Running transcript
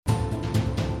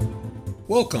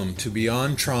Welcome to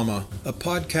Beyond Trauma, a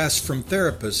podcast from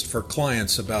therapists for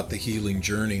clients about the healing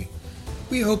journey.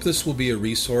 We hope this will be a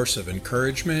resource of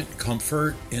encouragement,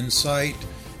 comfort, insight,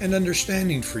 and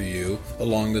understanding for you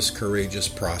along this courageous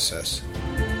process.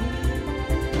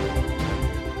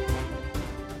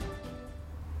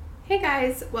 Hey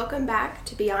guys, welcome back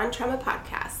to Beyond Trauma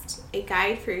Podcast, a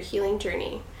guide for your healing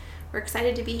journey. We're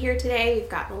excited to be here today. We've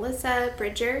got Melissa,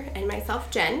 Bridger, and myself,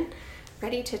 Jen,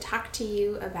 ready to talk to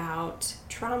you about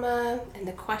trauma and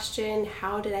the question,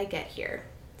 how did I get here?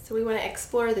 So we want to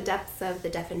explore the depths of the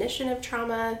definition of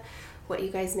trauma, what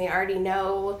you guys may already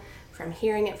know from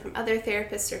hearing it from other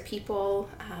therapists or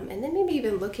people, and then maybe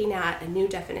even looking at a new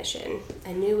definition,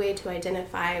 a new way to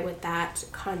identify with that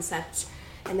concept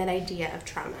and that idea of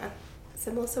trauma.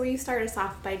 So Melissa, will you start us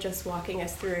off by just walking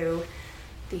us through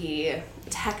the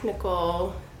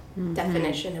technical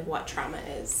definition of what trauma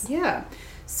is? Yeah.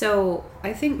 So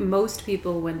I think most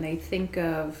people, when they think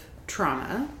of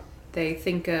trauma, they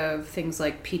think of things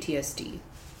like PTSD.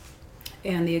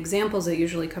 And the examples that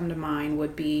usually come to mind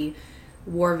would be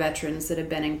war veterans that have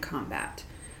been in combat,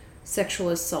 sexual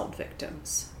assault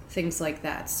victims, things like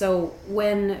that. So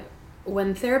when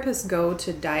therapists go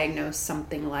to diagnose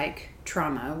something like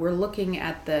trauma, we're looking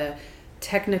at the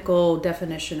technical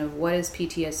definition of what is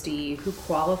PTSD, who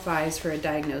qualifies for a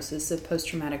diagnosis of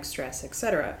post-traumatic stress,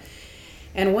 etc.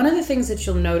 And one of the things that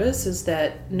you'll notice is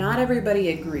that not everybody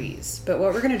agrees. But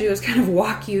what we're going to do is kind of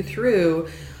walk you through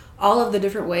all of the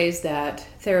different ways that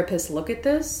therapists look at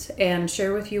this and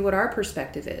share with you what our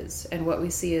perspective is and what we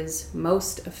see is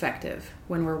most effective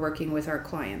when we're working with our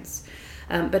clients.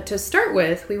 But to start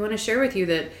with, we want to share with you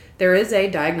that there is a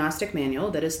diagnostic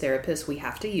manual that as therapists we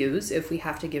have to use if we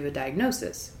have to give a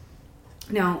diagnosis.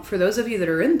 Now, for those of you that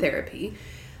are in therapy,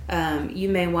 you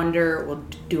may wonder, well,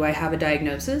 do I have a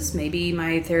diagnosis? Maybe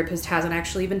my therapist hasn't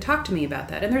actually even talked to me about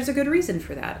that. And there's a good reason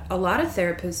for that. A lot of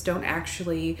therapists don't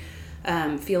actually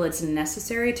feel it's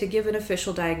necessary to give an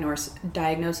official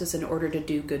diagnosis in order to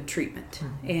do good treatment.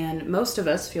 Mm-hmm. And most of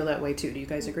us feel that way too. Do you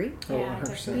guys agree? Oh,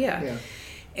 100%. Yeah.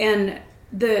 And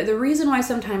the reason why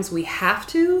sometimes we have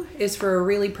to is for a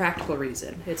really practical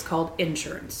reason. It's called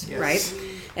insurance, yes. Right?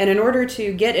 And in order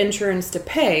to get insurance to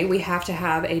pay, we have to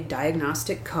have a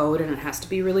diagnostic code, and it has to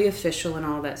be really official and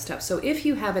all that stuff. So if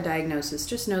you have a diagnosis,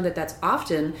 just know that that's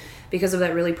often because of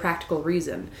that really practical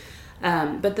reason.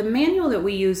 But the manual that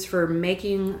we use for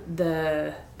making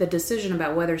the decision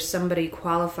about whether somebody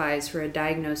qualifies for a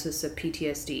diagnosis of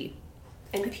PTSD.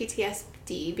 And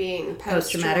PTSD being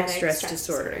post-traumatic stress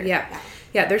disorder.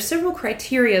 Yeah, there's several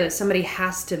criteria that somebody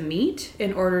has to meet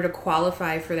in order to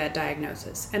qualify for that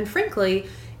diagnosis. And frankly,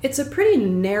 it's a pretty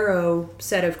narrow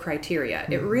set of criteria.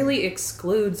 It really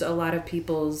excludes a lot of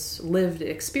people's lived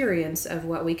experience of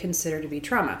what we consider to be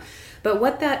trauma. But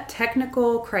what that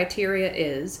technical criteria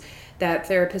is that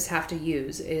therapists have to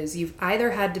use is you've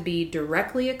either had to be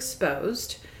directly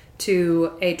exposed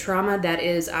to a trauma that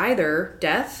is either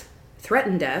death,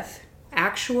 threatened death,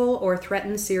 actual or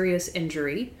threatened serious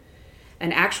injury,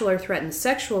 an actual or threatened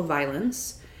sexual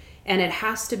violence, and it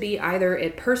has to be either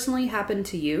it personally happened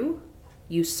to you,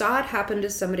 you saw it happen to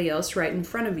somebody else right in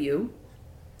front of you,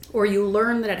 or you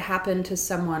learned that it happened to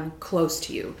someone close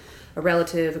to you, a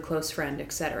relative, a close friend,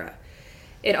 etc.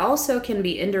 It also can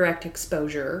be indirect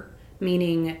exposure,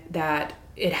 meaning that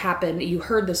it happened, you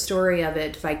heard the story of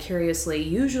it vicariously,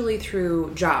 usually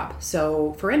through job.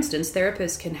 So, for instance,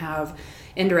 therapists can have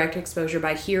indirect exposure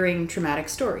by hearing traumatic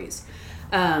stories.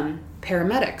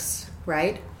 Paramedics,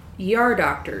 right? ER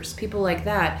doctors, people like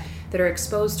that are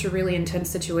exposed to really intense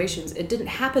situations. It didn't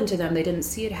happen to them, they didn't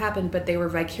see it happen, but they were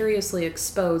vicariously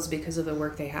exposed because of the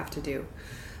work they have to do.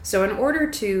 So in order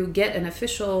to get an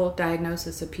official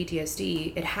diagnosis of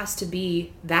PTSD, it has to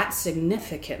be that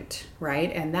significant,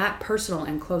 right? And that personal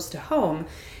and close to home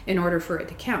in order for it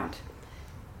to count.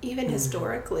 Even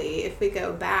historically, if we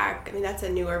go back, I mean, that's a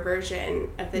newer version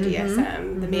of the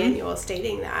DSM, the manual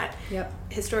stating that. Yep.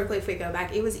 Historically, if we go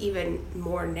back, it was even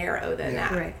more narrow than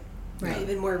that. Right.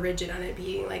 Even more rigid on it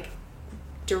being like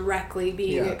directly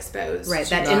being exposed. Right,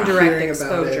 that indirect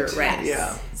exposure. Right.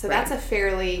 Yeah. So that's a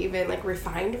fairly even like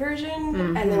refined version,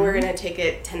 and then we're going to take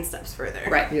it 10 steps further.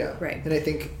 Right. Yeah. Right. And I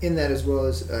think in that as well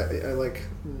as I like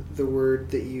the word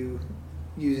that you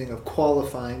using of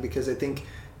qualifying, because I think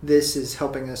this is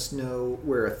helping us know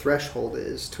where a threshold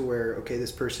is to where, okay,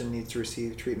 this person needs to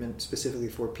receive treatment specifically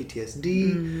for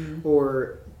PTSD,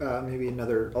 or maybe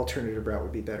another alternative route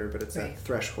would be better, but it's that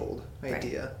threshold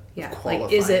idea. Yeah,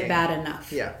 like, is it bad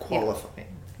enough? Yeah,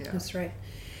 qualifying. Yeah. That's right.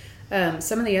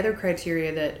 Some of the other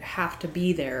criteria that have to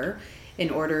be there in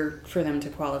order for them to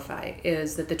qualify,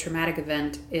 is that the traumatic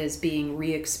event is being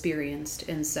re-experienced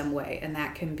in some way. And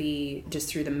that can be just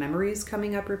through the memories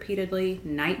coming up repeatedly.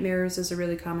 Nightmares is a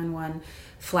really common one.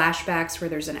 Flashbacks where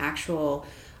there's an actual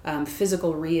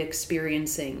physical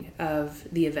re-experiencing of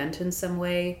the event in some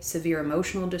way. Severe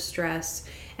emotional distress.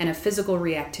 And a physical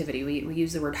reactivity. We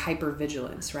use the word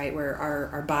hypervigilance, right? Where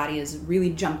our body is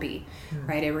really jumpy,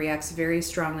 right? It reacts very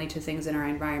strongly to things in our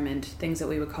environment, things that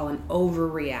we would call an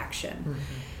overreaction.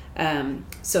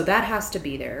 So that has to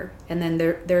be there. And then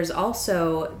there's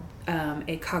also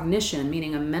a cognition,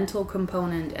 meaning a mental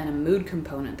component and a mood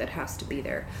component that has to be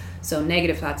there. So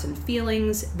negative thoughts and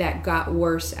feelings that got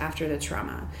worse after the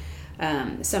trauma.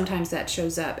 Sometimes that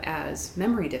shows up as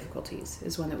memory difficulties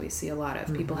is one that we see a lot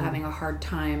of. People having a hard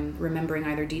time remembering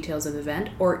either details of the event,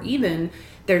 or even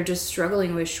they're just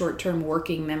struggling with short-term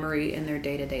working memory in their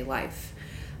day-to-day life.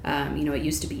 It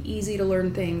used to be easy to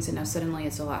learn things, and now suddenly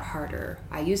it's a lot harder.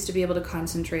 I used to be able to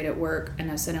concentrate at work, and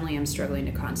now suddenly I'm struggling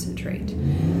to concentrate.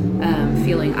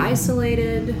 Feeling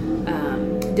isolated,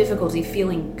 difficulty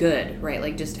feeling good, right?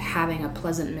 Like just having a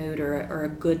pleasant mood or a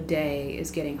good day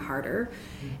is getting harder.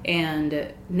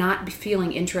 And not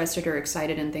feeling interested or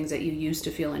excited in things that you used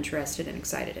to feel interested and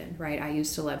excited in, right? I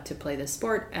used to love to play this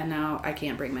sport, and now I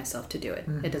can't bring myself to do it.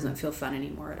 It doesn't feel fun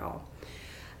anymore at all.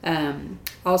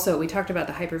 Also, we talked about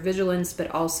the hypervigilance, but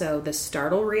also the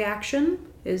startle reaction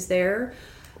is there.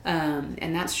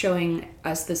 And that's showing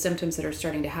us the symptoms that are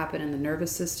starting to happen in the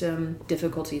nervous system.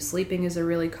 Difficulty sleeping is a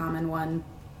really common one.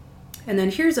 And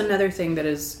then here's another thing that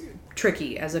is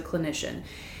tricky as a clinician,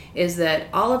 is that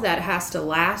all of that has to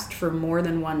last for more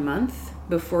than 1 month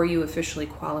before you officially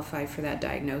qualify for that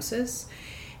diagnosis.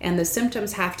 And the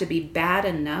symptoms have to be bad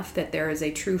enough that there is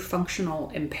a true functional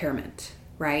impairment,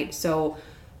 right? So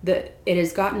it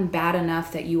has gotten bad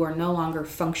enough that you are no longer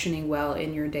functioning well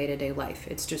in your day-to-day life.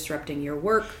 It's disrupting your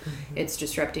work. It's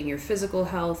disrupting your physical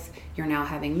health. You're now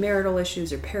having marital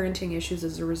issues or parenting issues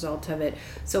as a result of it.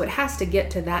 So it has to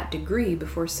get to that degree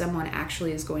before someone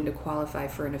actually is going to qualify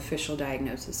for an official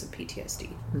diagnosis of PTSD.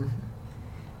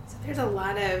 So there's a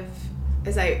lot of,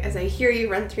 as I hear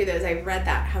you run through those, I've read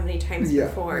that how many times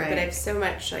before, right. But I've so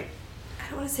much I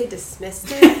don't want to say dismissed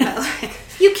it, but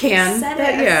you can set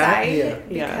it aside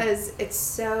because it's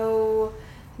so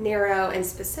narrow and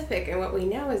specific. And what we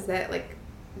know is that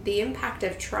the impact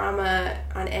of trauma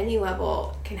on any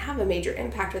level can have a major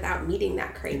impact without meeting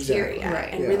that criteria, exactly.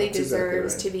 Right. And really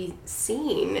deserves to be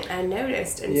seen and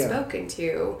noticed and spoken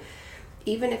to,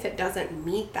 even if it doesn't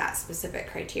meet that specific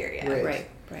criteria. Right.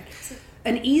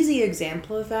 An easy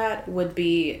example of that would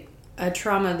be a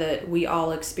trauma that we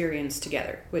all experienced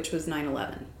together, which was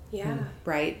 9/11. Yeah.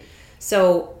 Right?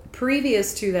 So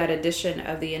previous to that addition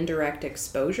of the indirect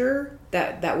exposure,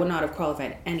 that would not have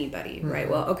qualified anybody, right?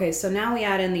 Well, okay, so now we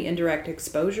add in the indirect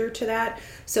exposure to that.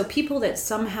 So people that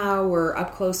somehow were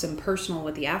up close and personal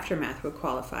with the aftermath would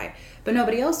qualify, but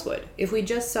nobody else would. If we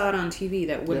just saw it on TV,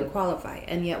 that wouldn't qualify.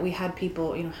 And yet we had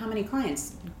people, how many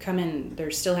clients come in,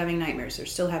 they're still having nightmares, they're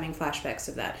still having flashbacks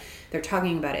of that. They're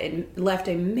talking about it. It left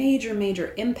a major,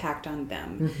 major impact on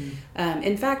them.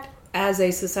 In fact, as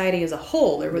a society as a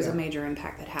whole, there was a major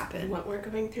impact that happened. What we're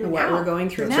going through now. What we're going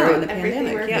through That's now right. in the Everything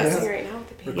pandemic. we're facing right now with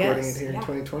the pandemic. Recording it here in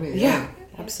 2020. Yeah,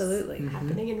 absolutely.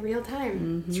 Happening in real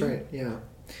time. That's right, yeah.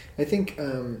 I think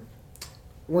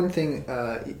one thing,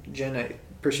 Jen, I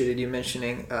appreciated you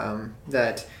mentioning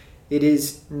that it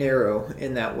is narrow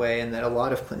in that way, and that a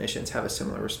lot of clinicians have a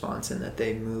similar response in that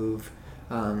they move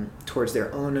towards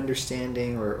their own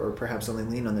understanding or perhaps only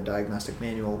lean on the diagnostic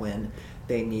manual when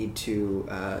they need to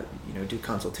do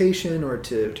consultation or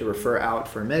to refer out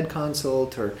for a med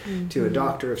consult or to a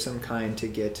doctor of some kind to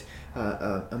get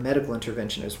a medical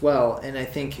intervention as well. And I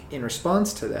think in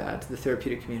response to that, the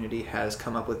therapeutic community has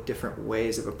come up with different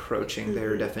ways of approaching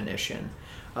their definition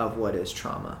of what is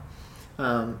trauma.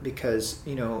 Because,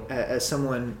 as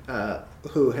someone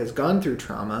who has gone through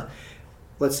trauma,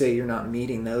 let's say you're not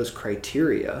meeting those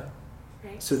criteria,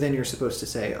 so then you're supposed to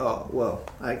say, oh, well,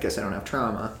 I guess I don't have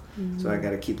trauma, so I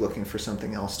got to keep looking for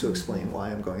something else to explain why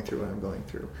I'm going through what I'm going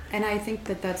through. And I think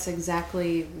that that's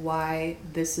exactly why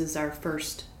this is our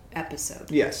first episode.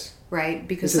 Yes. Right?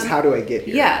 Because this is how do I get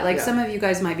here? Yeah, some of you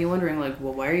guys might be wondering,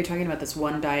 well, why are you talking about this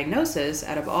one diagnosis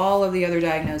out of all of the other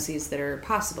diagnoses that are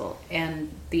possible?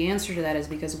 And the answer to that is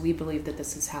because we believe that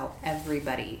this is how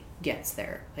everybody gets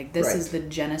there. This is the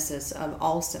genesis of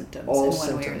all symptoms. All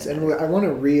symptoms. And I want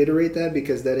to reiterate that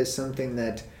because that is something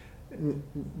that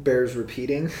bears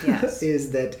repeating. Yes.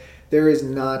 Is that there is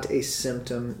not a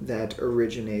symptom that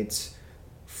originates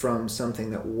from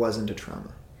something that wasn't a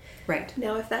trauma. Right.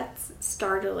 Now, if that's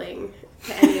startling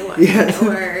to anyone,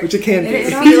 or which it can be,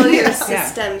 feel your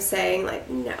system saying like,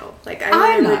 no, like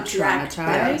I'm going to reject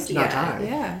that idea. Not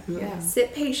I. Yeah.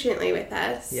 Sit patiently with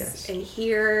us and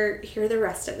hear the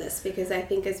rest of this, because I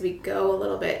think as we go a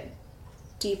little bit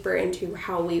deeper into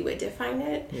how we would define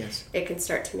it, it can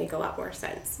start to make a lot more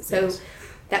sense. So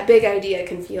that big idea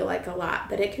can feel like a lot,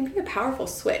 but it can be a powerful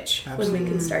switch when we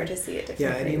can start to see it differently.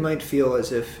 Yeah, and you might feel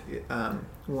as if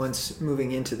once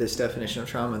moving into this definition of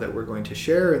trauma that we're going to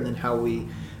share, and then how we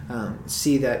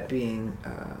see that being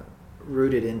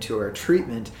rooted into our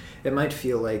treatment, it might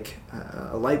feel like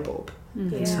a light bulb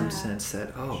in some sense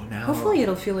that, now... Hopefully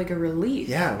it'll feel like a relief.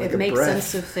 Yeah, like it makes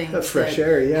sense of things of fresh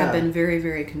air, have been very,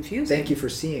 very confusing. Thank you for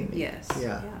seeing me. Yes.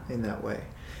 Yeah, in that way.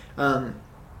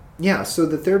 So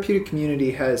the therapeutic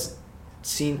community has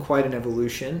seen quite an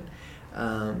evolution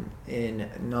in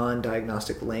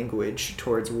non-diagnostic language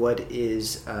towards what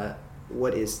is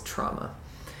trauma.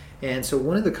 And so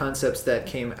one of the concepts that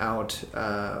came out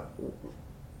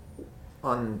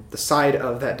on the side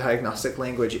of that diagnostic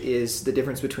language is the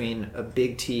difference between a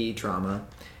big T trauma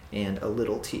and a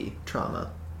little t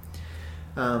trauma.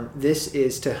 This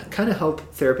is to kind of help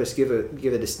therapists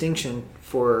give a distinction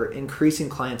for increasing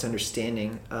clients'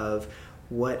 understanding of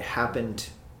what happened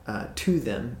to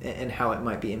them and how it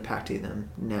might be impacting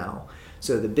them now.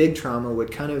 So the big trauma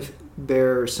would kind of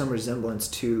bear some resemblance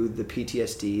to the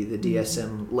PTSD, the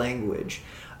DSM language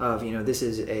of, this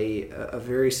is a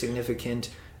very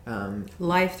significant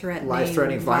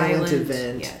life-threatening, violent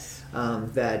event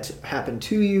that happened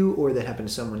to you, or that happened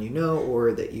to someone you know,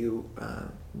 or that you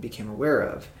became aware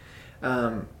of.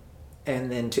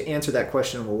 And then to answer that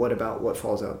question, well, what about what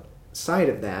falls outside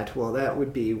of that? Well, that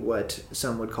would be what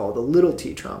some would call the little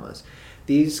t traumas.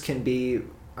 These can be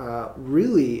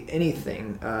really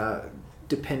anything,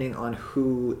 depending on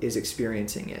who is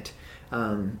experiencing it.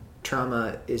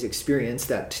 Trauma is experienced,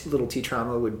 that little t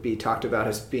trauma would be talked about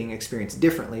as being experienced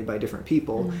differently by different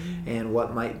people, and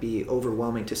what might be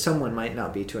overwhelming to someone might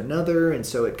not be to another, and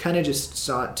so it kind of just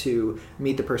sought to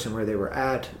meet the person where they were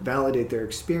at, validate their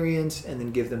experience, and then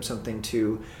give them something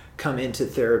to come into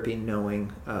therapy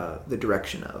knowing the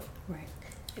direction of. Right.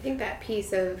 I think that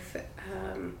piece of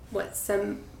what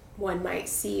someone might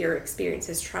see or experience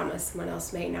as trauma, someone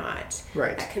else may not.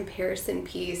 Right. That comparison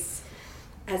piece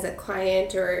as a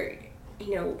client, or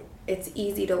it's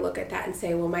easy to look at that and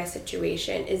say, well, my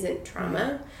situation isn't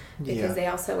trauma because they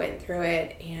also went through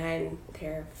it and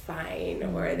they're fine,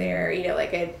 or they're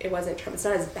it wasn't trauma, it's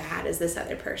not as bad as this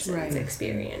other person's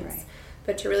experience.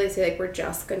 But to really say, we're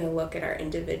just going to look at our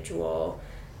individual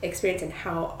experience and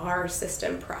how our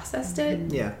system processed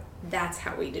it. That's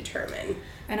how we determine.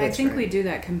 And I think we do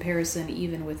that comparison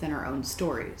even within our own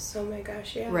stories. Oh my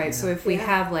gosh, yeah. Right, so if we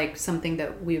have something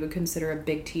that we would consider a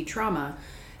big T trauma,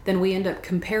 then we end up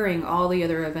comparing all the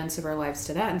other events of our lives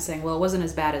to that and saying, well, it wasn't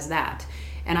as bad as that.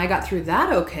 And I got through that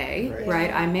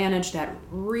right? I managed that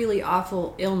really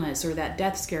awful illness or that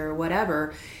death scare or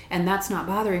whatever, and that's not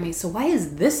bothering me. So why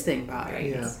is this thing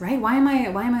bothering me? Right? Why am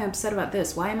I upset about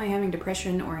this? Why am I having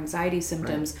depression or anxiety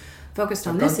symptoms focused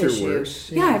on this issue?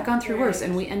 Worse. I've gone through worse,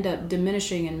 and we end up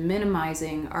diminishing and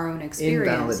minimizing our own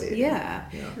experience.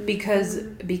 Invalidating.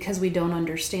 Because we don't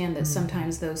understand that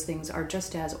sometimes those things are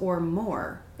just as or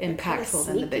more impactful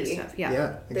than the big stuff.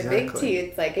 Exactly. The big T,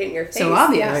 it's in your face. So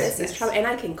obvious. This is trauma, and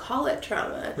I can call it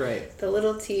trauma. Right. The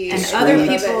little T, and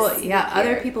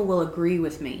other people will agree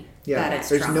with me that it's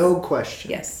there's trauma. no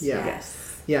question. Yes.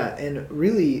 Yeah, and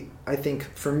really, I think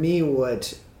for me,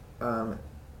 what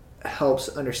helps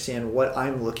understand what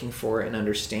I'm looking for in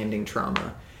understanding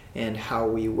trauma and how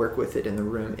we work with it in the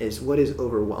room is what is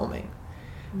overwhelming.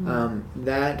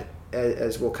 That,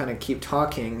 as we'll kind of keep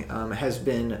talking, has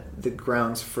been the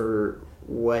grounds for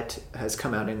what has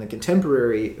come out in the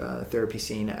contemporary therapy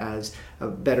scene as a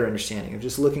better understanding of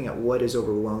just looking at what is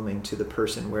overwhelming to the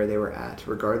person where they were at,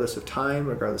 regardless of time,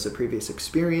 regardless of previous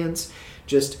experience,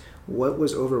 just what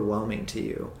was overwhelming to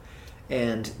you.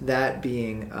 And that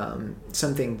being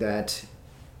something that,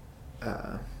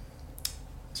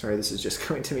 sorry, this is just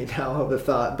coming to me now of a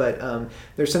thought, but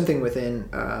there's something within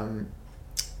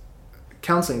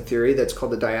counseling theory that's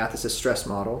called the diathesis stress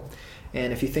model.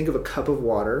 And if you think of a cup of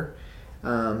water,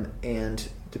 and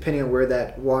depending on where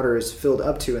that water is filled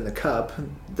up to in the cup,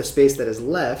 the space that is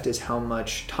left is how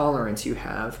much tolerance you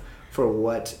have for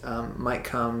what might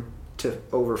come to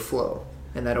overflow.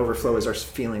 And that overflow is our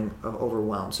feeling of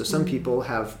overwhelm. So some people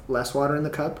have less water in the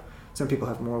cup, some people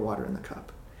have more water in the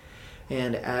cup.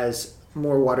 And as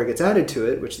more water gets added to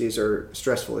it, which these are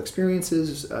stressful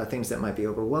experiences, things that might be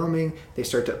overwhelming, they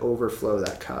start to overflow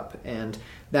that cup. And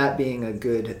that being a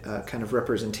good kind of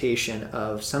representation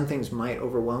of some things might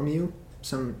overwhelm you,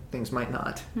 some things might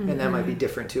not. And that might be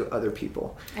different to other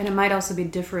people. And it might also be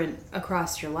different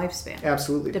across your lifespan.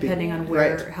 Absolutely. Depending on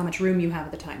how much room you have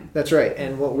at the time. That's right.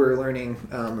 And what we're learning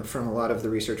from a lot of the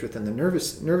research within the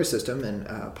nervous system, and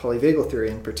polyvagal theory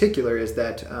in particular, is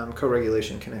that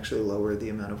co-regulation can actually lower the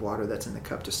amount of water that's in the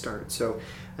cup to start. So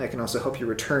that can also help you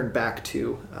return back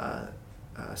to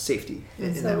safety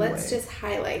in that way. So let's just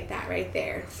highlight that right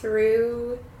there.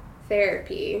 Through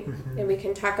therapy, and we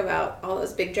can talk about all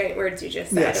those big giant words you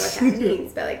just said and what that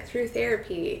means, but like through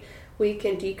therapy we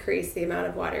can decrease the amount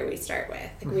of water we start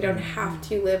with. Like, we don't have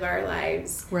to live our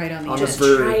lives right on the just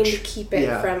verge, trying to keep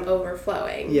it from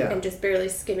overflowing and just barely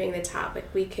skimming the top.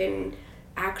 Like, we can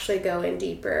actually go in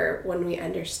deeper when we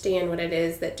understand what it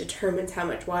is that determines how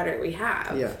much water we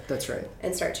have. Yeah, that's right.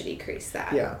 And start to decrease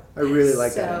that. Yeah, I really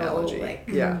like that analogy. Like,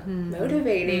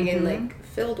 motivating and like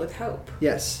filled with hope.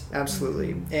 Yes,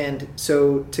 absolutely. And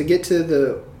so to get to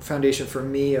the foundation for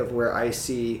me of where I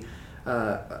see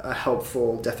a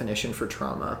helpful definition for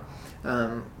trauma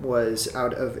was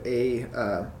out of a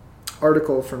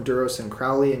article from Duros and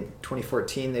Crowley in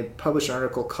 2014. They published an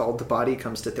article called "The Body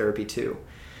Comes to Therapy Too."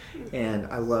 And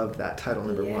I loved that title,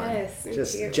 number one.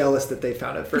 Just jealous that they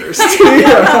found it first.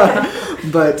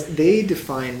 But they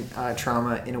define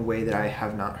trauma in a way that I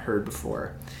have not heard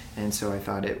before. And so I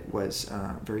thought it was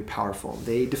very powerful.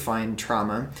 They define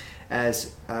trauma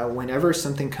as whenever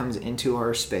something comes into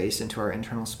our space, into our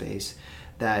internal space,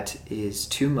 that is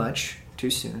too much too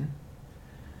soon,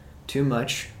 too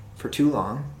much for too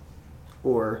long,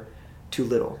 or too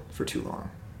little for too long.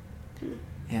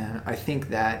 And I think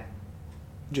that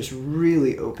just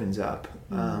really opens up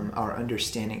our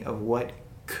understanding of what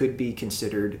could be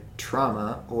considered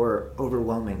trauma or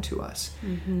overwhelming to us.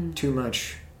 Too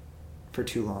much for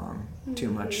too long, too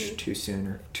much too soon,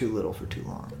 or too little for too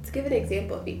long. Let's give an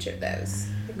example of each of those.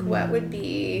 Like, what would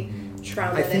be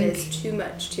trauma that is too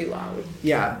much too long?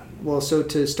 Yeah, well, so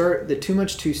to start, the too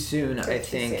much too soon, I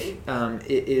think,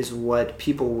 it is what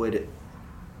people would,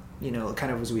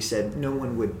 kind of as we said, no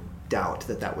one would doubt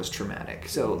that was traumatic.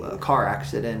 So a car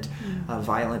accident, a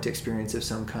violent experience of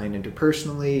some kind,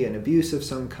 interpersonally, an abuse of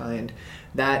some kind,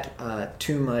 that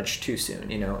too much too soon.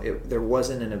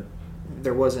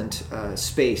 There wasn't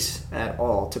space at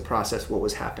all to process what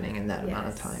was happening in that amount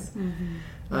of time.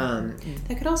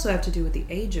 That could also have to do with the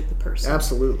age of the person.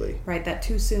 Absolutely. Right, that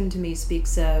too soon to me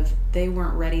speaks of they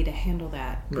weren't ready to handle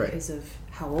that because of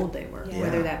how old they were,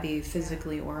 whether that be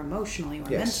physically or emotionally or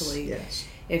mentally. Yes.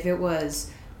 If it was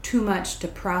too much to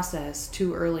process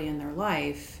too early in their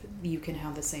life, you can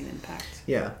have the same impact.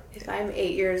 Yeah. If I'm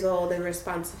 8 years old and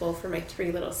responsible for my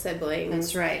 3 little siblings.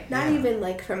 That's right. Not even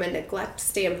like from a neglect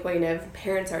standpoint of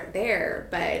parents aren't there,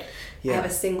 but I have a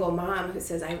single mom who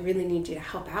says, I really need you to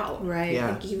help out. Right.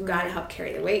 Yeah. Like, you've got to help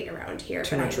carry the weight around here.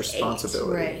 Too much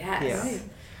responsibility. Right. Yes. Yeah.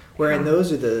 Wherein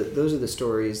those are the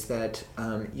stories that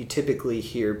you typically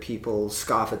hear people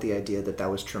scoff at the idea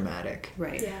that was traumatic.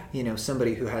 Right. Yeah.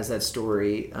 Somebody who has that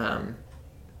story,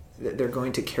 they're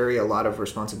going to carry a lot of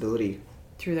responsibility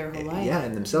through their whole life. Yeah,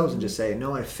 in themselves, and just say,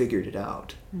 no, I figured it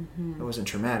out. It wasn't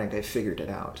traumatic. I figured it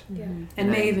out. Yeah. And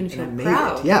may even feel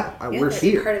proud. We're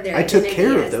here. I took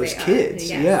care of those kids.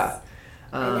 Yes. Yeah.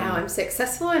 And now I'm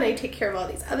successful and I take care of all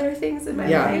these other things in my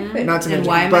life. Not to mention,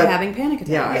 why am I having panic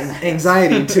attacks? Yeah,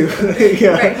 anxiety too.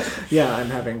 Yeah, I'm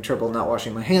having trouble not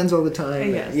washing my hands all the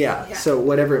time. Yes. So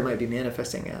whatever it might be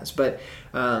manifesting as. But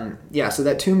so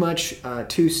that too much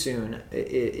too soon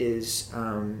is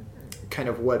kind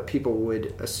of what people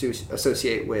would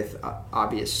associate with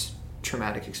obvious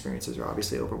traumatic experiences or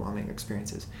obviously overwhelming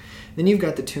experiences. Then you've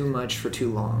got the too much for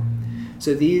too long.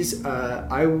 So these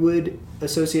I would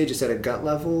associate just at a gut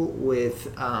level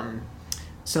with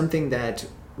something that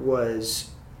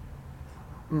was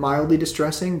mildly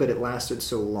distressing, but it lasted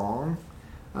so long.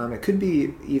 It could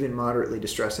be even moderately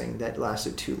distressing that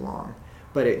lasted too long,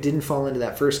 but it didn't fall into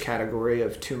that first category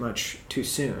of too much too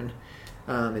soon.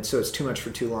 So it's too much for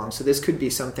too long. So this could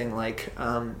be something like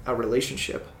a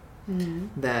relationship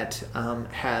that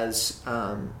has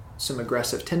some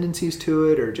aggressive tendencies to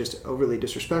it, or just overly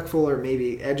disrespectful, or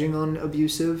maybe edging on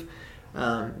abusive,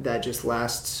 that just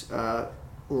lasts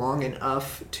long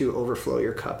enough to overflow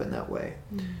your cup in that way.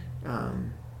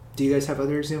 Do you guys have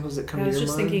other examples that come to your mind? I was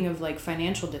just thinking of like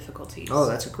financial difficulties. Oh,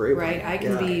 that's a great one. Right? I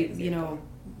can be,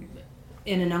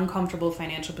 in an uncomfortable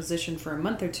financial position for a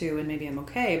month or two and maybe I'm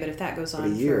okay, but if that goes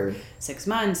on for 6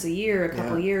 months, a year, a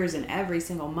couple years, and every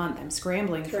single month I'm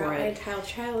scrambling for it.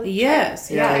 Childhood. Yes,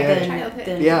 then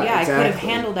exactly. I could have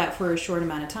handled that for a short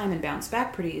amount of time and bounced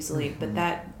back pretty easily, but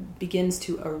that begins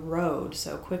to erode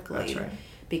so quickly. That's right.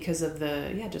 Because of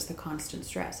just the constant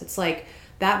stress. It's like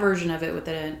that version of it with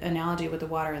the analogy with the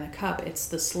water in the cup. It's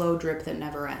the slow drip that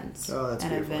never ends. Oh, that's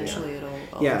and beautiful. Eventually it'll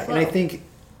overflow. Yeah, and I think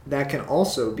that can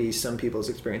also be some people's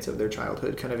experience of their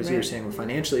childhood, kind of as you were saying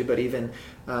financially, but even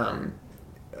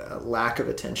lack of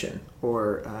attention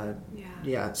or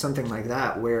something like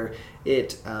that, where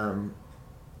it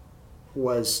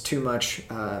was too much,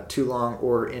 too long,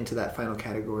 or into that final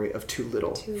category of too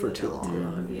little for too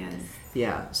long. Yes.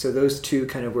 Yeah, so those two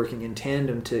kind of working in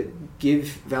tandem to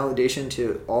give validation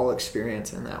to all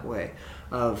experience in that way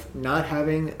of not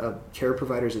having a care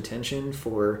provider's attention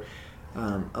for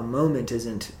a moment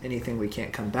isn't anything we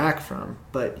can't come back from,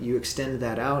 but you extend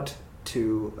that out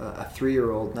to a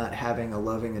 3-year-old not having a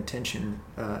loving attention,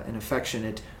 an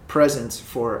affectionate presence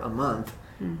for a month,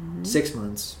 6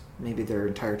 months, maybe their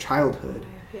entire childhood.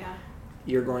 Yeah.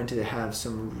 You're going to have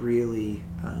some really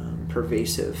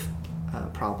pervasive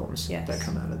problems that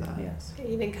come out of that. Yes. It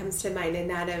even comes to mind in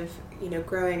that of,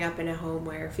 growing up in a home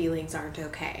where feelings aren't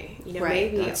okay.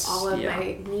 Right. Maybe all of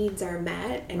my needs are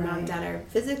met and mom and dad are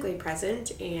physically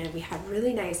present and we have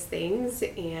really nice things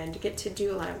and get to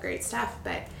do a lot of great stuff,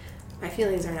 but my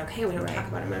feelings aren't okay. We don't talk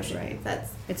about emotions. Right.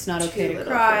 It's not okay to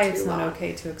cry. It's not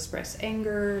okay to express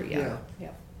anger.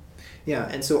 Yeah,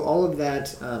 and so all of that,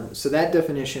 so that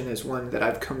definition is one that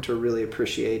I've come to really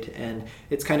appreciate, and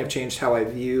it's kind of changed how I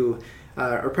view,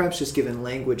 or perhaps just given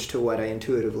language to what I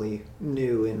intuitively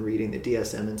knew in reading the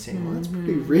DSM and saying, well, that's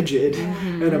pretty rigid,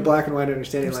 and a black and white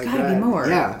understanding. There's like gotta that. Be more.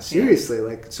 Yeah,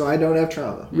 seriously, so I don't have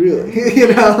trauma, really,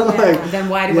 then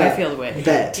why do I feel the way?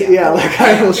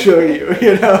 I will show you,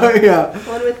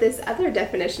 Well, and with this other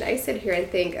definition, I sit here and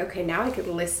think, okay, now I could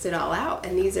list it all out,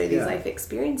 and these are these life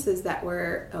experiences that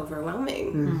were overwhelming.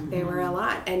 They were a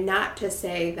lot, and not to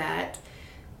say that,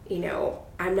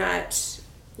 I'm not,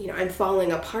 I'm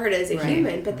falling apart as a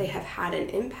human, but they have had an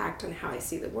impact on how I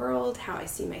see the world, how I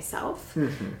see myself,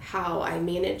 how I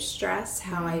manage stress,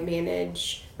 how I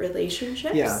manage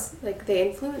relationships. Yeah. Like, they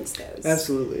influence those.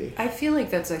 Absolutely. I feel like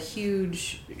that's a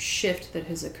huge shift that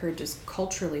has occurred just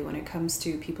culturally when it comes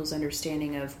to people's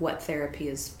understanding of what therapy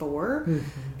is for.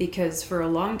 Because for a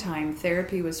long time,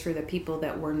 therapy was for the people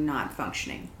that were not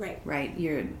functioning. Right?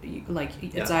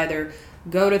 It's either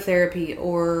go to therapy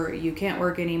or you can't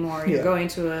work anymore. You're going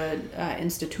to a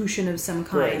institution of some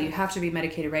kind. You have to be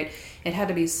medicated, right? It had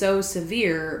to be so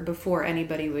severe before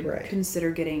anybody would consider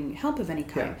getting help of any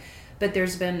kind. But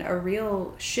there's been a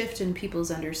real shift in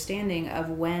people's understanding of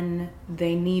when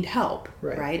they need help,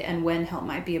 right? And when help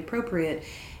might be appropriate.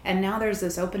 And now there's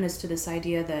this openness to this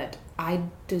idea that I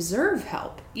deserve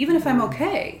help, even if I'm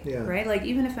okay, right? Like,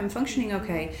 even if I'm functioning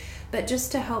okay, but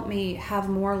just to help me have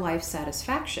more life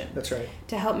satisfaction. That's right.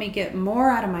 To help me get more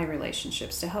out of my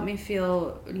relationships, to help me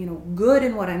feel, good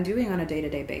in what I'm doing on a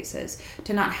day-to-day basis,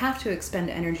 to not have to expend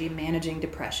energy managing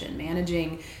depression,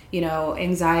 managing,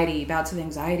 anxiety, bouts of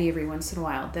anxiety every once in a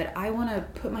while, that I want to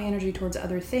put my energy towards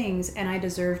other things, and I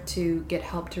deserve to get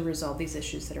help to resolve these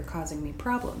issues that are causing me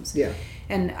problems. Yeah.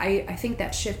 And I think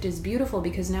that shift is beautiful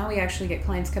because now we actually get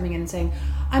clients coming in and saying,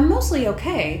 I'm mostly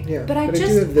okay, but I just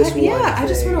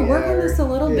want to work on this a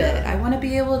little bit. I want to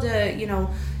be able to,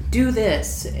 do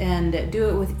this and do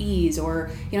it with ease, or,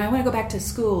 I want to go back to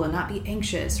school and not be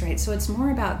anxious, right? So it's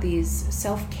more about these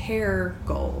self-care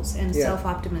goals and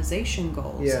self-optimization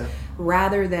goals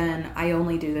rather than I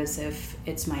only do this if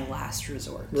it's my last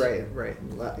resort. Right.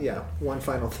 Yeah, one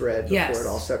final thread before it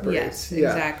all separates. Yes,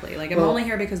 exactly. Like, I'm only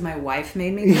here because my wife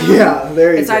made me come.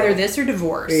 There you go. It's either this or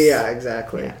divorce. Yeah,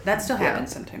 exactly. Yeah, that still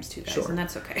happens sometimes too, guys, and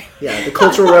that's okay. Yeah, the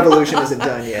cultural revolution isn't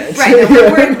done yet. Right,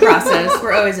 no, we're in process.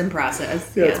 We're always in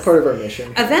process. Yeah, it's part of our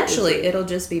mission. Eventually, it'll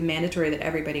just be mandatory that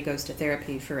everybody goes to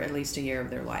therapy for at least a year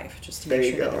of their life, just to make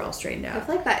sure that they're all straightened out. I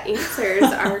feel like that answers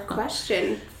our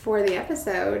question for the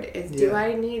episode is, do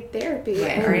I need therapy?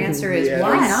 And our answer is,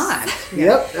 why not?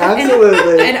 Yep,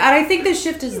 absolutely. And I think the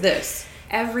shift is this.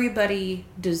 Everybody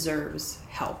deserves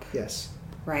help. Yes.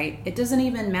 Right? It doesn't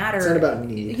even matter. It's not about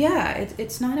need. Yeah,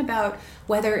 it's not about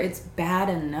whether it's bad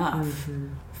enough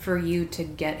for you to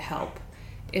get help.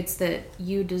 It's that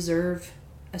you deserve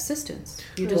assistance.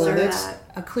 You deserve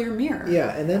a clear mirror. Yeah,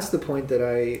 and that's the point that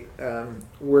I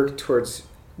work towards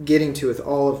getting to with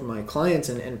all of my clients,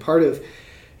 and part of,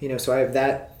 so I have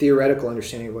that theoretical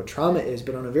understanding of what trauma is,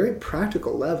 but on a very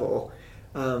practical level,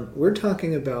 we're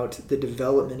talking about the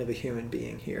development of a human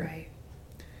being here. Right.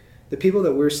 the people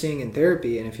that we're seeing in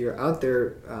therapy, and if you're out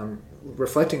there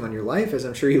reflecting on your life, as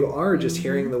I'm sure you are, just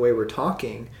hearing the way we're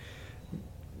talking,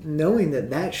 knowing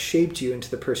that shaped you into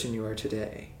the person you are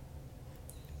today.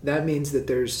 That means that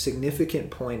there's significant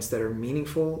points that are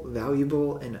meaningful,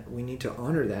 valuable, and we need to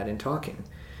honor that in talking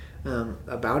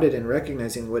about it and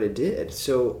recognizing what it did.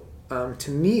 So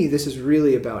to me, this is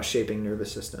really about shaping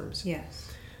nervous systems.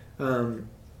 Yes. I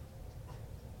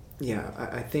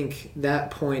think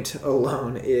that point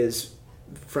alone is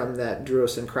from that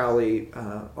Duros and Crowley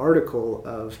article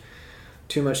of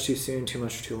too much too soon, too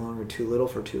much too long, or too little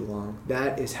for too long.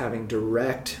 That is having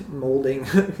direct molding,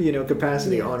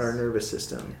 capacity on our nervous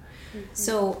system.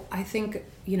 So I think,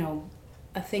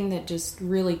 a thing that just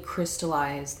really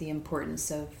crystallized the importance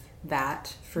of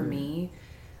that for me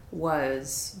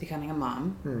was becoming a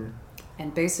mom.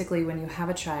 And basically when you have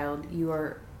a child, you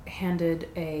are handed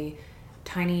a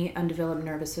tiny undeveloped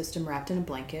nervous system wrapped in a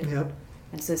blanket. Yep.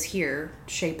 And says, here,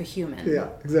 shape a human. Yeah,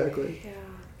 exactly. Yeah.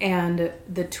 And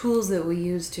the tools that we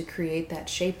use to create that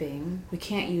shaping, we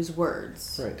can't use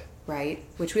words. Right?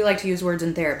 Which we like to use words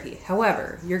in therapy.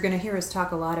 However, you're going to hear us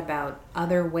talk a lot about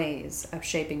other ways of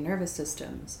shaping nervous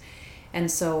systems.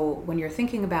 And so when you're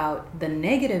thinking about the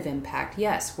negative impact,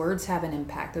 yes, words have an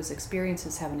impact. Those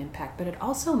experiences have an impact. But it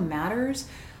also matters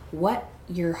what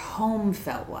your home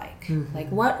felt like. Like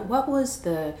what was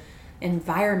the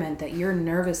environment that your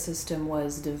nervous system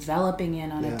was developing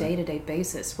in on a day-to-day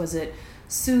basis? Was it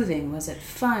soothing? Was it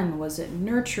fun? Was it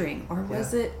nurturing? Or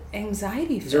was it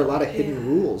anxiety filled? Is there a lot of hidden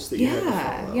rules that you had to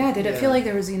follow? Yeah. Did it feel like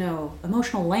there was,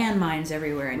 emotional landmines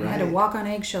everywhere and you had to walk on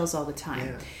eggshells all the time?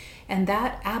 Yeah. And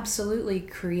that absolutely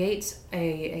creates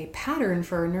a pattern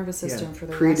for our nervous system for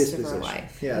the rest of our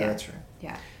life. Yeah, that's right.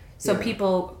 Yeah. So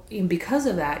people, because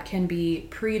of that, can be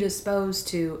predisposed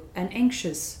to an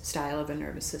anxious style of a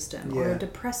nervous system or a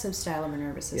depressive style of a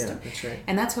nervous system. Yeah, that's right.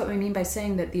 And that's what we mean by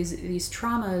saying that these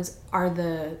traumas are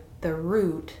the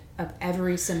root of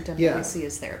every symptom that we see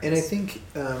as therapists. And I think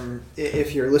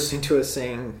if you're listening to us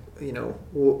saying,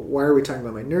 why are we talking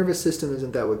about my nervous system?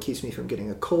 Isn't that what keeps me from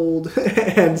getting a cold?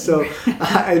 And so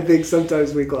I think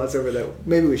sometimes we gloss over that.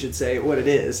 Maybe we should say what it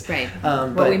is. Right.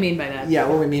 What we mean by that. Yeah,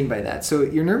 what we mean by that. So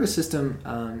your nervous system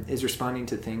is responding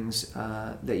to things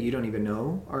that you don't even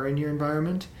know are in your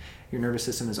environment. Your nervous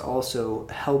system is also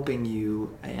helping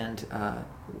you and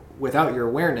without your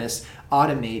awareness,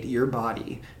 automate your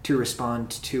body to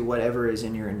respond to whatever is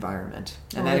in your environment.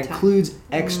 And that includes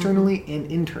externally and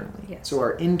internally. Yes. So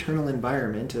our internal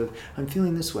environment of, I'm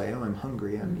feeling this way, I'm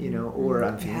hungry, or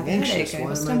I'm feeling anxious,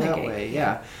 why am I that way?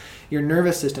 Yeah. Your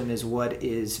nervous system is what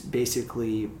is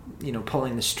basically,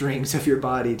 pulling the strings of your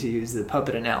body, to use the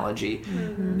puppet analogy.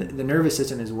 The nervous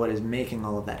system is what is making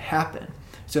all of that happen.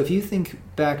 So if you think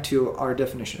back to our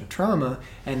definition of trauma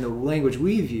and the language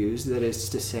we've used, that is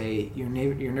to say your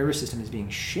nervous system is being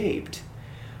shaped,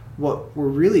 what we're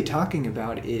really talking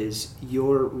about is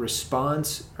your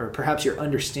response, or perhaps your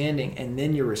understanding and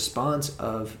then your response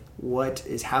of what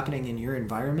is happening in your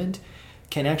environment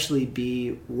can actually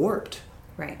be warped.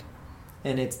 Right.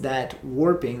 And it's that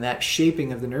warping, that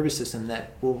shaping of the nervous system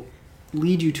that will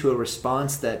lead you to a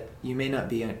response that you may not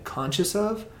be conscious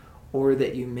of, or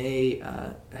that you may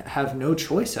have no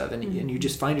choice of, and you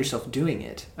just find yourself doing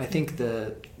it. I think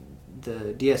the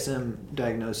DSM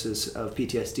diagnosis of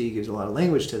PTSD gives a lot of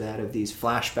language to that, of these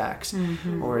flashbacks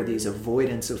or these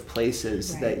avoidance of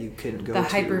places that you couldn't go to. The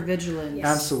hypervigilance.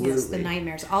 Absolutely. Yes, the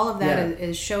nightmares. All of that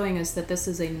is showing us that this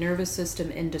is a nervous system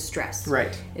in distress.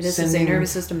 Right. This is a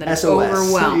nervous system that is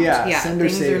overwhelmed. Yeah.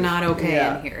 Things are not okay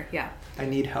in here. Yeah. I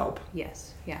need help. Yes.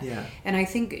 Yeah. And I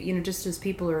think, just as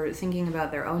people are thinking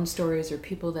about their own stories or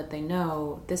people that they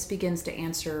know, this begins to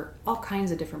answer all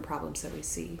kinds of different problems that we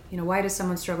see. Why does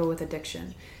someone struggle with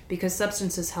addiction? Because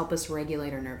substances help us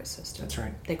regulate our nervous system. That's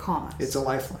right. They calm us. It's a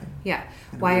lifeline. Yeah.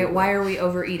 Why are we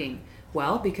overeating?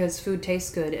 Well, because food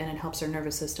tastes good and it helps our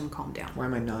nervous system calm down. Why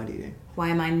am I not eating? Why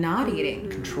am I not eating?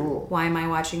 Control. Why am I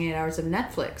watching 8 hours of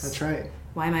Netflix? That's right.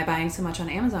 Why am I buying so much on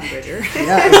Amazon, Bridger?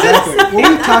 Yeah, exactly.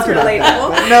 We'll talk about relatable.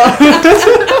 That.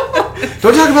 No.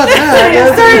 Don't talk about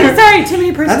that. Sorry. Too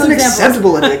many personal examples. That's an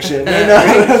acceptable addiction.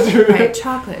 Right.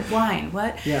 Chocolate, wine,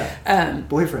 what? Yeah.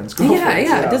 Boyfriends, girlfriends.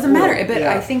 Yeah. It doesn't matter. But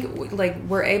I think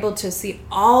we're able to see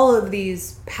all of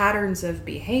these patterns of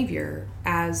behavior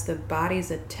as the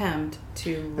body's attempt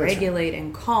to regulate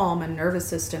and calm a nervous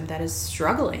system that is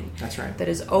struggling. That's right. That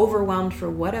is overwhelmed for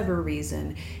whatever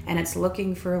reason, and it's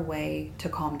looking for a way to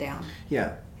calm down.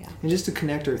 Yeah. And just to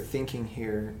connect our thinking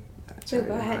here. Sorry,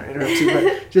 go ahead. I interrupt you,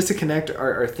 but just to connect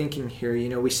our thinking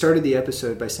here, we started the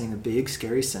episode by saying a big,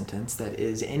 scary sentence that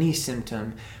is any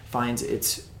symptom finds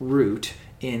its root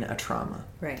in a trauma.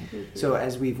 Right. So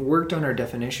as we've worked on our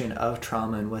definition of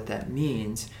trauma and what that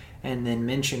means, and then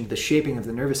mentioned the shaping of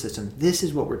the nervous system, this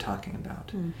is what we're talking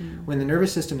about. When the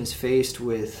nervous system is faced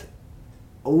with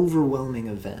overwhelming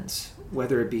events,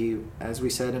 whether it be, as we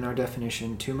said in our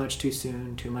definition, too much too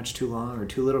soon, too much too long, or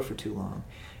too little for too long,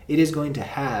 it is going to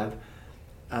have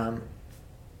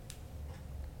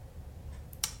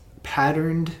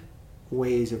patterned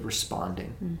ways of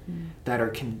responding that are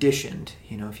conditioned.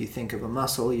 If you think of a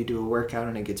muscle, you do a workout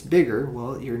and it gets bigger,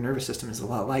 well, your nervous system is a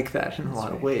lot like that in a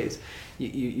lot of ways.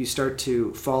 You start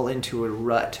to fall into a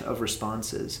rut of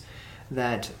responses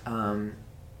that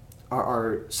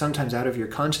are sometimes out of your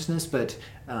consciousness, but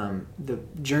the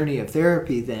journey of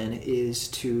therapy then is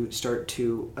to start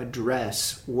to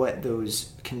address what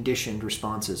those conditioned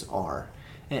responses are,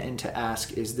 and to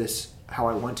ask, is this how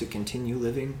I want to continue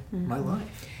living my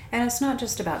life? And it's not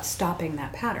just about stopping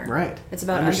that pattern. Right. It's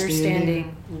about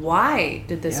understanding why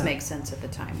did this make sense at the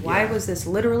time? Why was this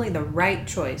literally the right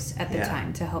choice at the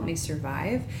time to help me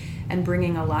survive? And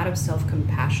bringing a lot of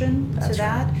self-compassion to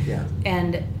that. Right. Yeah.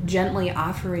 And gently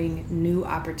offering new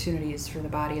opportunities for the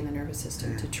body and the nervous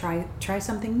system to try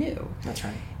something new. That's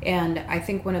right. And I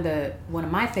think one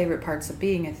of my favorite parts of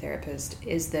being a therapist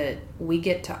is that we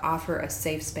get to offer a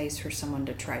safe space for someone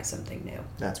to try something new.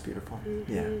 That's beautiful.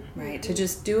 Yeah. Right? To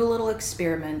just do a little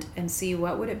experiment and see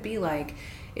what would it be like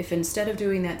if instead of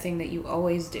doing that thing that you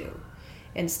always do,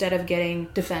 instead of getting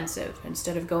defensive,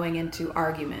 instead of going into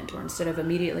argument, or instead of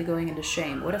immediately going into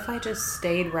shame, what if I just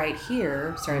stayed right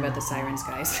here? Sorry about the sirens,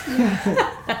 guys.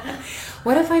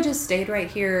 What if I just stayed right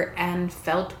here and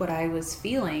felt what I was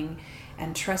feeling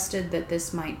and trusted that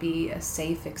this might be a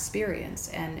safe experience?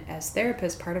 And as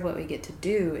therapists, part of what we get to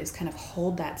do is kind of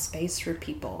hold that space for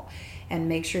people and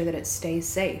make sure that it stays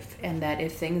safe, and that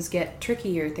if things get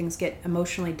tricky or things get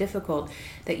emotionally difficult,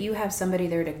 that you have somebody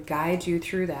there to guide you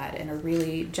through that in a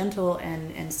really gentle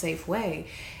and safe way.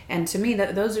 And to me,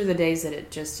 those are the days that it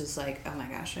just is like, oh my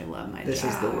gosh, I love my job. This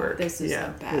is the work. This is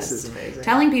the best. This is amazing.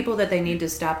 Telling people that they need to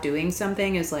stop doing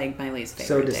something is like my least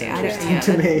favorite day. So disinteresting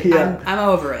to me. Yeah. I'm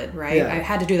over it, right? Yeah. I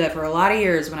had to do that for a lot of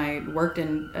years when I worked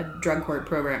in a drug court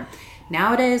program.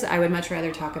 Nowadays, I would much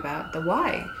rather talk about the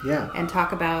why and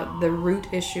talk about the root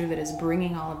issue that is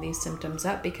bringing all of these symptoms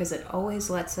up, because it always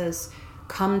lets us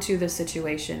come to the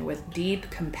situation with deep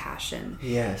compassion.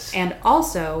 Yes. And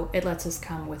also, it lets us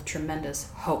come with tremendous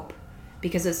hope,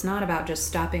 because it's not about just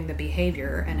stopping the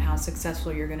behavior and how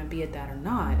successful you're going to be at that or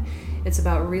not. It's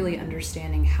about really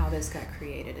understanding how this got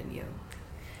created in you.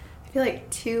 I feel like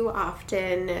too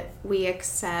often we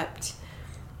accept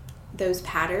those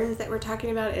patterns that we're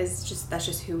talking about that's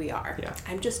just who we are. Yeah.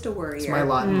 I'm just a worrier. It's my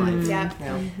lot in life. Yep.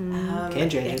 Yeah.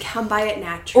 Can't change it. Come by it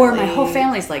naturally. Or my whole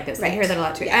family's like this. Right. I hear that a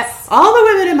lot too. Yes. All the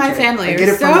women in my family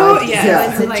are so...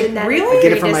 It's a like, genetic really? I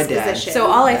get it from my dad. So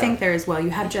all I think there is, well, you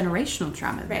have generational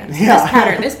trauma then. Right.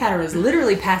 Yeah. This pattern was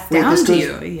literally passed down to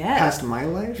you. Yes. Past my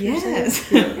life? Yes.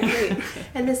 Right.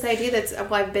 And this idea that's,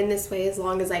 well, I've been this way as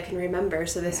long as I can remember,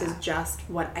 so this is just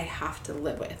what I have to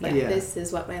live with. Like, this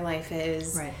is what my life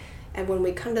is. Right. And when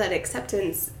we come to that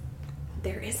acceptance,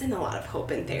 there isn't a lot of hope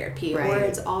in therapy, or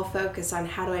it's all focused on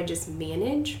how do I just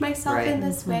manage myself in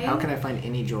this way? How can I find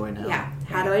any joy now? Yeah.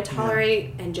 How do I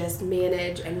tolerate and just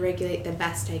manage and regulate the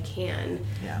best I can?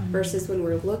 Yeah. Versus when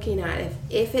we're looking at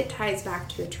if it ties back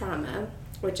to a trauma,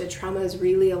 which a trauma is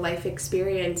really a life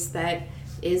experience that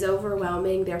is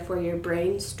overwhelming, therefore your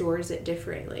brain stores it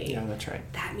differently. Yeah, that's right.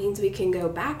 That means we can go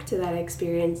back to that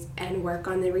experience and work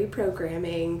on the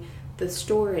reprogramming, the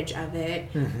storage of it,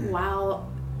 while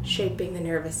shaping the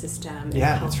nervous system.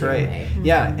 Yeah, that's right.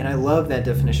 Yeah, and I love that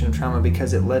definition of trauma,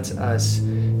 because it lets us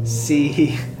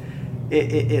see,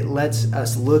 it lets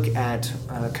us look at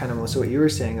kind of, Melissa, what you were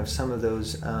saying of some of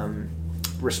those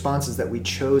responses that we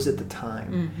chose at the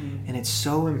time. And it's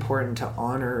so important to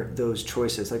honor those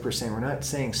choices. Like we're saying, we're not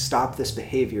saying stop this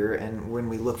behavior, and when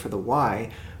we look for the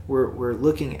why, we're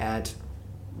looking at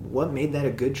what made that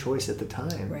a good choice at the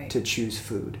time, to choose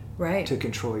food, to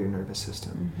control your nervous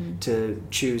system, to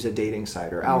choose a dating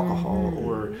site or alcohol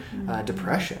or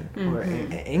depression or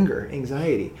anger,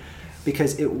 anxiety,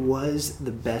 because it was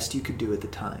the best you could do at the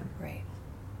time. Right.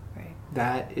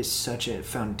 That is such a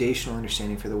foundational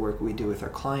understanding for the work we do with our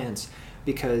clients,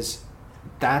 because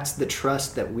that's the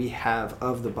trust that we have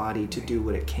of the body to do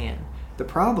what it can. The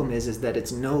problem is that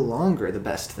it's no longer the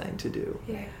best thing to do.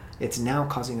 Yeah. It's now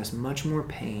causing us much more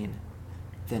pain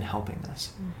than helping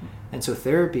us. And so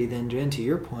therapy, then, Jen, to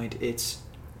your point, it's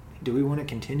do we want to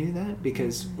continue that?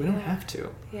 Because we don't have to.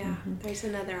 Yeah, there's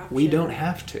another option. We don't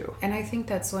have to. And I think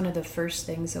that's one of the first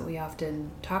things that we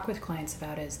often talk with clients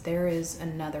about is there is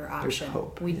another option. There's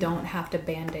hope. We don't have to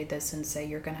band-aid this and say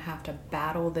you're going to have to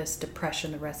battle this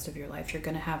depression the rest of your life. You're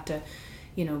going to have to,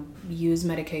 use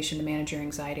medication to manage your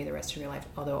anxiety the rest of your life.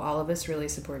 Although all of us really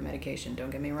support medication. Don't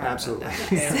get me wrong. Absolutely. About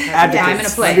that. Advocates, I'm in a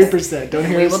place. 100%. Don't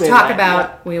hear us say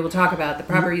that. We will talk about the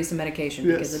proper use of medication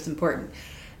because it's important.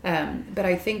 But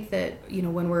I think that,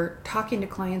 when we're talking to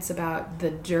clients about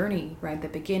the journey, right, the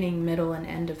beginning, middle, and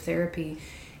end of therapy,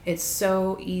 it's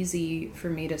so easy for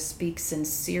me to speak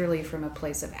sincerely from a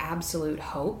place of absolute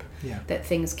hope that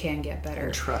things can get better.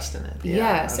 And trust in it. Yeah,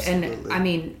 yes. Absolutely. And I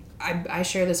mean, I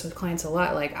share this with clients a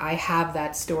lot. Like, I have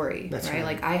that story, right?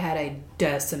 Like, I had a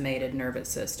decimated nervous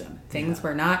system. Things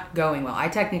were not going well. I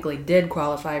technically did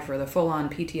qualify for the full-on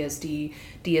PTSD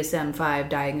DSM-5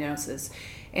 diagnosis.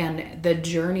 And the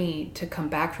journey to come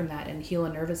back from that and heal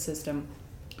a nervous system,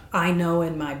 I know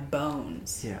in my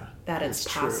bones that it's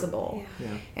possible.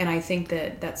 Yeah. And I think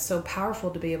that that's so powerful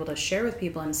to be able to share with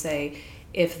people and say,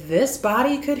 if this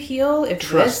body could heal, if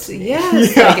trust this, me.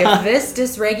 like if this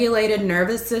dysregulated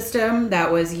nervous system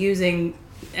that was using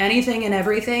anything and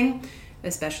everything,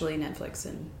 especially Netflix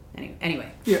and anyway,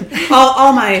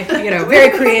 all my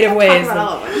very creative ways.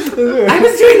 I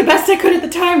was doing the best I could at the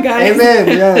time, guys. Amen.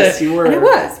 Yes, you were. And it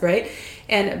was right.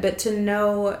 But to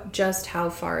know just how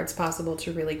far it's possible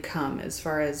to really come as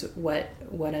far as what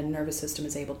a nervous system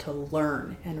is able to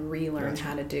learn and relearn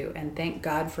how to do. And thank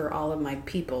God for all of my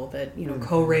people that,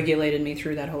 co-regulated me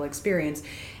through that whole experience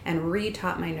and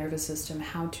re-taught my nervous system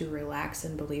how to relax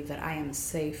and believe that I am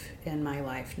safe in my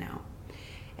life now.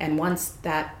 And once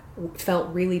that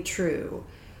felt really true,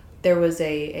 there was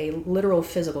a literal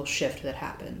physical shift that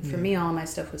happened. For me, all my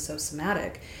stuff was so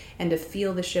somatic. And to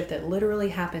feel the shift that literally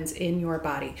happens in your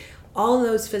body. All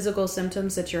those physical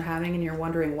symptoms that you're having and you're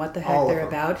wondering what the heck they're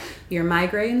about. Your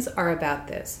migraines are about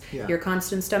this. Yeah. Your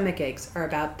constant stomach aches are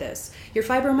about this. Your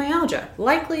fibromyalgia,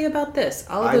 likely about this.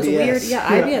 All of those weird,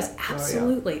 IBS,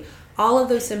 absolutely. All of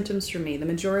those symptoms for me, the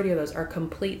majority of those are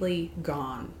completely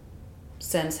gone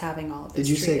since having all of this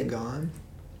Did you treated. say gone?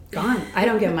 Gone. I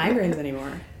don't get migraines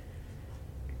anymore.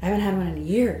 I haven't had one in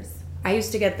years. I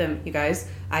used to get them, you guys,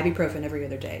 ibuprofen every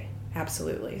other day.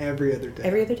 Absolutely. Every other day.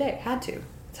 Every other day. Had to.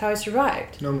 That's how I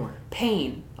survived. No more.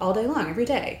 Pain all day long, every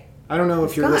day. I don't know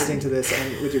if you're listening to this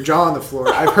and with your jaw on the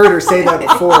floor. I've heard her say that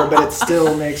before, but it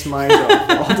still makes my jaw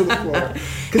fall to the floor.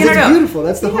 Because it's beautiful.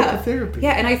 That's the hope of therapy.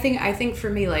 Yeah, and I think for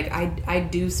me, like, I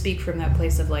do speak from that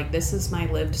place of, like, this is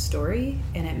my lived story,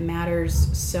 and it matters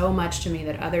so much to me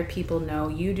that other people know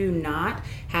you do not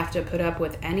have to put up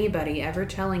with anybody ever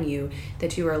telling you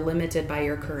that you are limited by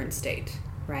your current state,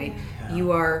 right? Yeah.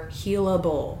 You are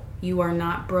healable. You are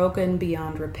not broken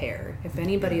beyond repair. If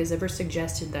anybody has ever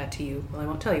suggested that to you, well, I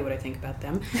won't tell you what I think about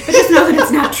them, but just know that it's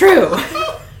not true.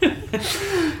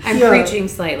 I'm preaching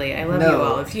slightly. I love you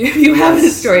all. If you have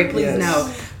this story, please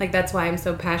know. Like, that's why I'm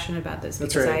so passionate about this,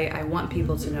 because I want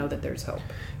people to know that there's hope.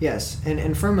 Yes,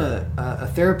 and from a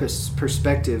therapist's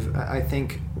perspective, I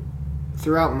think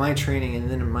throughout my training and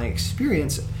then in my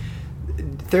experience,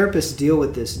 therapists deal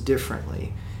with this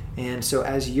differently. And so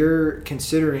as you're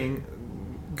considering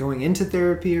going into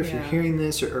therapy, or if you're hearing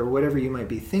this, or whatever you might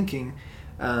be thinking,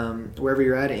 wherever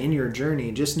you're at in your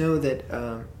journey, just know that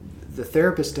the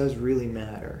therapist does really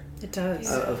matter. It does.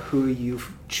 Of who you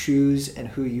choose and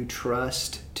who you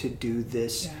trust to do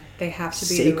this they have to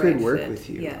be sacred the right work fit. with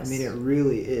you. Yes. I mean, it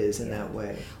really is in that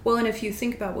way. Well, and if you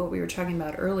think about what we were talking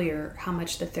about earlier, how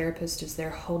much the therapist is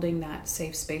there holding that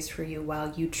safe space for you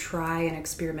while you try and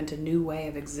experiment a new way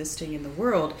of existing in the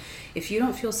world. If you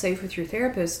don't feel safe with your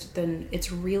therapist, then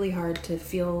it's really hard to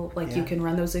feel like you can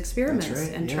run those experiments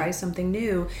and try something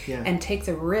new and take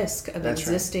the risk of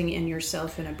existing in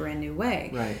yourself in a brand new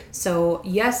way. Right. So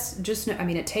yes, just know, I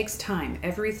mean, it takes time.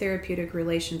 Every therapeutic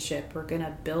relationship, we're going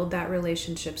to build that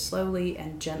relationship slowly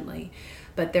and gently,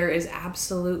 but there is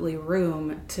absolutely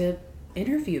room to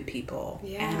interview people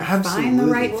and find the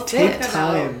right fit. Take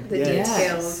time. The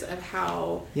details of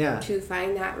how to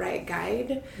find that right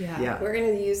guide. We're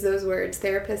going to use those words,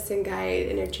 therapist and guide,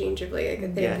 interchangeably. Like,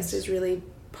 a therapist is really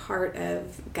part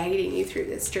of guiding you through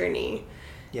this journey.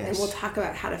 Yes. And we'll talk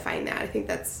about how to find that. I think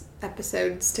that's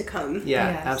episodes to come.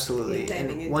 Yeah, absolutely.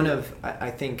 And one of,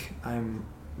 I think I'm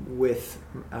with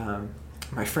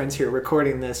my friends here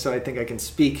recording this, so I think I can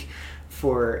speak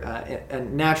for a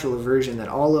natural aversion that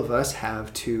all of us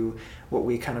have to what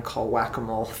we kind of call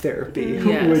whack-a-mole therapy,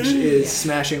 which is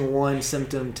smashing one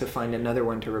symptom to find another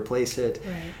one to replace it.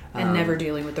 Right. And never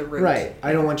dealing with the root. Right.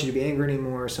 I don't want you to be angry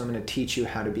anymore, so I'm going to teach you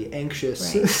how to be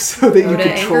anxious so that you control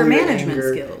anger your management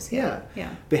anger. skills. Yeah.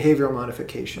 Behavioral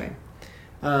modification.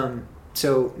 Right.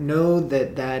 So know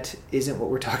that isn't what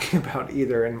we're talking about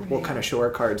either, and we'll kind of show our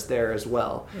cards there as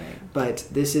well. Right. But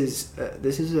this is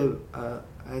a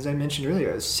as I mentioned earlier,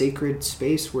 a sacred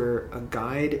space where a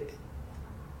guide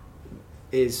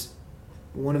is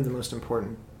one of the most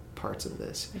important parts of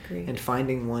this. Agreed. And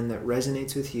finding one that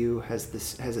resonates with you,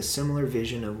 has a similar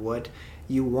vision of what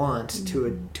you want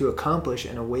to accomplish,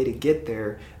 and a way to get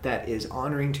there that is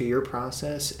honoring to your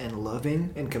process and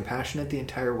loving and compassionate the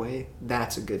entire way.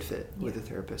 That's a good fit with a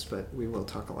therapist, but we will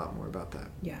talk a lot more about that.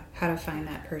 Yeah, how to find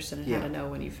that person and how to know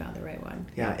when you found the right one.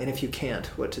 Yeah, and if you can't,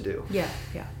 what to do. Yeah,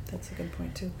 that's a good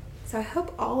point too. So I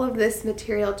hope all of this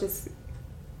material just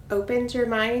opens your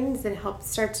minds and helps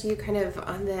starts you kind of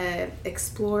on the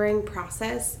exploring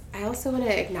process. I also want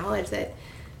to acknowledge that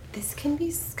this could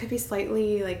be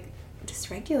slightly like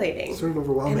dysregulating, sort of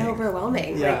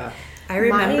overwhelming. Yeah. Like, I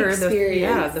remember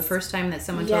the first time that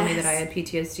someone told me that I had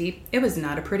PTSD. It was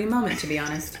not a pretty moment, to be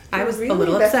honest. I was a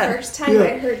little upset. The first time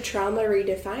I heard trauma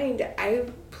redefined, I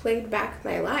played back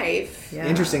my life. Yeah.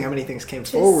 Interesting how many things came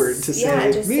forward to say,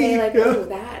 oh,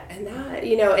 that and that,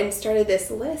 and started this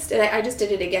list. And I just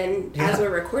did it again as we're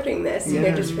recording this,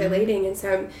 just relating. And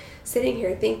so I'm sitting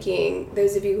here thinking,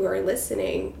 those of you who are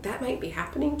listening, that might be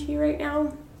happening to you right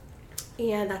now.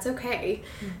 And that's okay.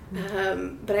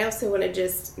 Mm-hmm. But I also want to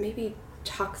just maybe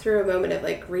talk through a moment of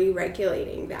like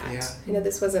re-regulating that. Yeah. I know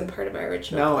this wasn't part of my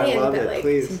original plan, I love but it.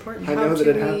 Please. It's important. I know that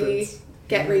it happens.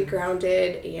 Get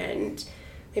regrounded and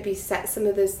maybe set some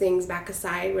of those things back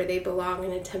aside where they belong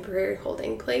in a temporary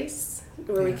holding place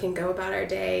where we can go about our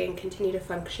day and continue to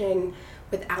function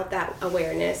without that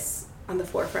awareness on the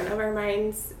forefront of our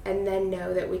minds, and then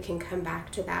know that we can come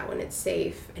back to that when it's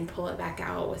safe and pull it back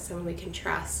out with someone we can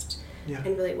trust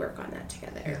and really work on that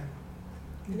together. Yeah.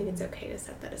 I think it's okay to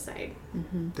set that aside.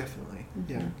 Mm-hmm. Definitely.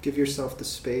 Mm-hmm. Yeah. Give yourself the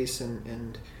space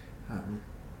and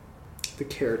the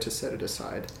care to set it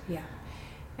aside. Yeah.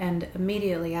 And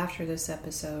immediately after this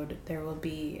episode, there will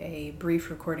be a brief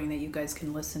recording that you guys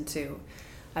can listen to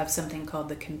of something called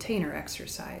the container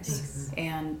exercise. Mm-hmm.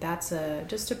 And that's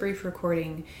just a brief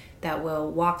recording that will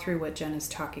walk through what Jen is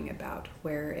talking about,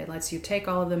 where it lets you take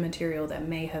all of the material that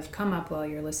may have come up while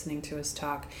you're listening to us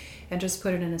talk and just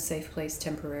put it in a safe place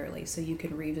temporarily so you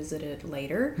can revisit it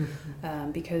later.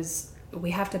 Mm-hmm. Because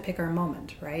we have to pick our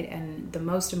moment, right? And the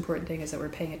most important thing is that we're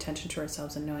paying attention to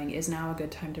ourselves and knowing, is now a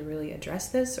good time to really address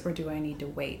this, or do I need to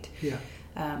wait? Yeah.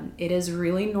 It is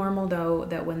really normal, though,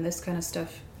 that when this kind of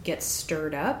stuff gets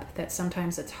stirred up, that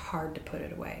sometimes it's hard to put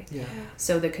it away. Yeah.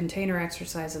 So the container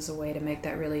exercise is a way to make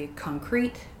that really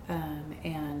concrete,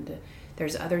 and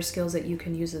there's other skills that you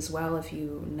can use as well if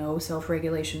you know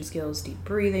self-regulation skills, deep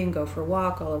breathing, go for a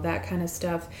walk, all of that kind of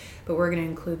stuff. But we're going to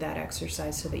include that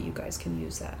exercise so that you guys can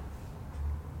use that.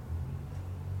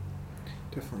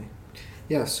 Definitely.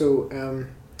 Yeah, so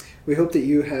we hope that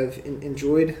you have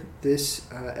enjoyed this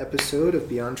episode of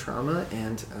Beyond Trauma,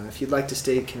 and if you'd like to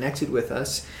stay connected with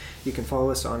us, you can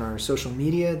follow us on our social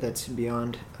media. That's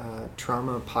Beyond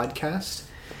Trauma Podcast.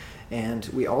 And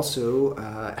we also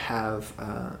have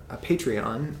a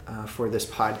Patreon for this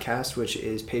podcast, which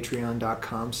is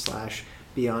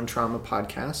patreon.com/Beyond Trauma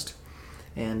Podcast.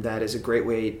 And that is a great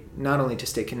way not only to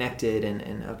stay connected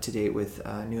and up to date with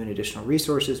new and additional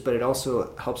resources, but it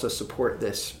also helps us support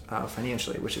this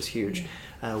financially, which is huge.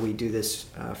 We do this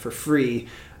for free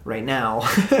right now,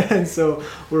 and so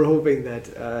we're hoping that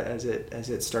as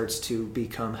it starts to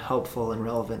become helpful and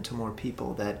relevant to more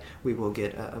people, that we will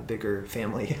get a bigger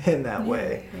family in that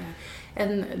way. Yeah.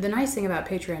 And the nice thing about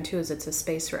Patreon too is it's a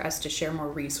space for us to share more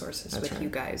resources with you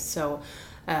guys. So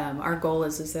our goal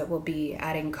is that we'll be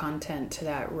adding content to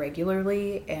that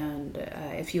regularly, and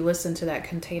if you listen to that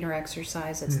container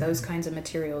exercise, it's those kinds of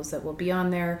materials that will be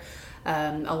on there,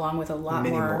 along with a lot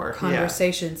more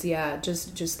conversations.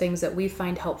 Just things that we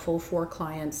find helpful for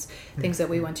clients, things that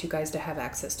we want you guys to have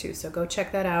access to. So go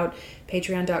check that out,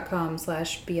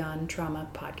 patreon.com/Beyond Trauma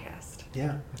Podcast.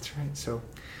 Yeah, that's right. So,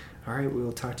 all right, we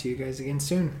will talk to you guys again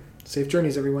soon. Safe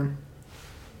journeys, everyone.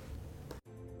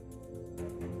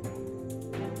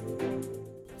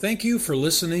 Thank you for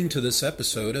listening to this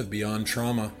episode of Beyond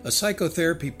Trauma, a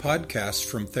psychotherapy podcast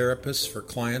from therapists for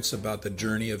clients about the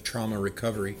journey of trauma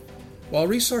recovery. While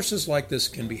resources like this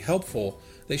can be helpful,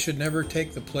 they should never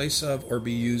take the place of or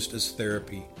be used as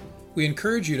therapy. We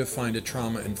encourage you to find a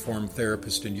trauma-informed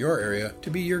therapist in your area to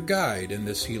be your guide in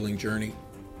this healing journey.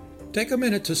 Take a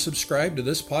minute to subscribe to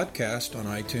this podcast on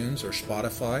iTunes or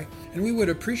Spotify, and we would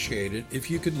appreciate it if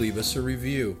you could leave us a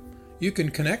review. You can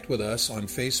connect with us on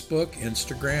Facebook,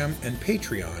 Instagram, and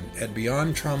Patreon at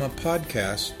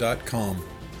BeyondTraumaPodcast.com.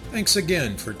 Thanks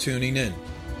again for tuning in.